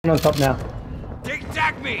On top now.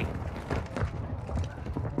 Tag me!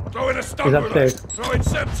 Throw in a stun He's bullet. upstairs. Throw in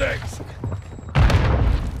septics.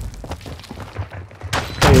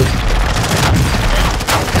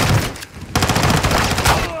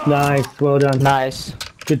 Nice, well done. Nice.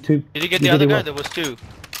 Good two. Did you get the other guy? There was two.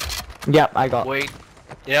 Yep, I got. Wait.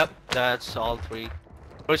 Yep, that's all three.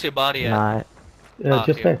 Where's your body at? Nah.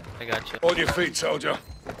 Just here. there. I got you. On your feet, soldier.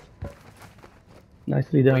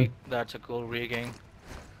 Nicely done. Wait, that's a cool rigging.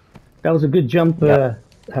 That was a good jump,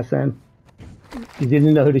 Hassan. You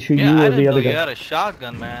didn't know who to shoot, Yeah, you I or didn't the know other you guy. had a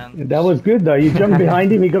shotgun, man. That was good though. You jumped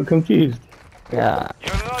behind him, he got confused. Yeah.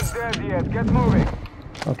 You're not dead yet. Get moving.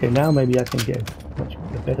 Okay, now maybe I can get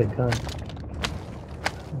a better gun.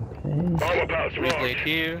 Okay. Replay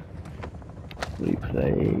here.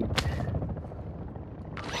 Replay.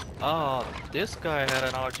 Oh, this guy had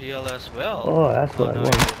an RGL as well. Oh, that's what I no,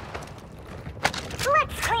 want.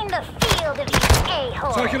 Let's clean the field of these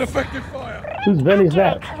a-holes. Taking effective fire. Whose gun is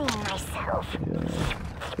that? Clean myself.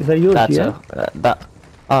 Yeah. Is that yours, That's yeah?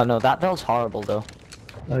 Oh no, that bell's horrible though.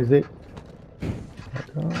 Oh, is it?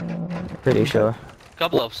 Pretty sure.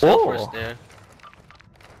 Couple of sulfurs there.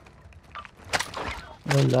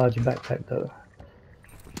 No large backpack though.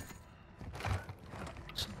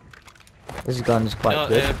 This gun's quite You know,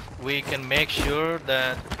 good. if we can make sure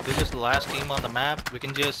that this is the last team on the map, we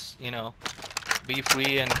can just, you know, be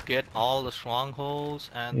free and get all the strongholds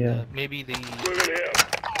and maybe the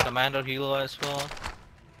commander helo as well.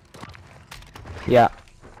 Yeah.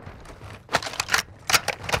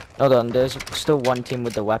 Hold on, there's still one team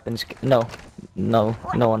with the weapons. No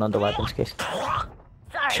one on the weapons case.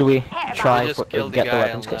 Should we try Just to kill the get the guy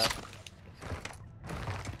weapons on case? left.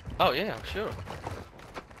 Oh yeah, sure.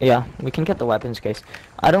 Yeah, we can get the weapons case.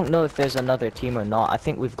 I don't know if there's another team or not. I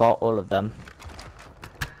think we've got all of them.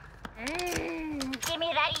 Give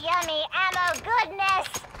me that yummy ammo goodness.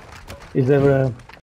 Is there a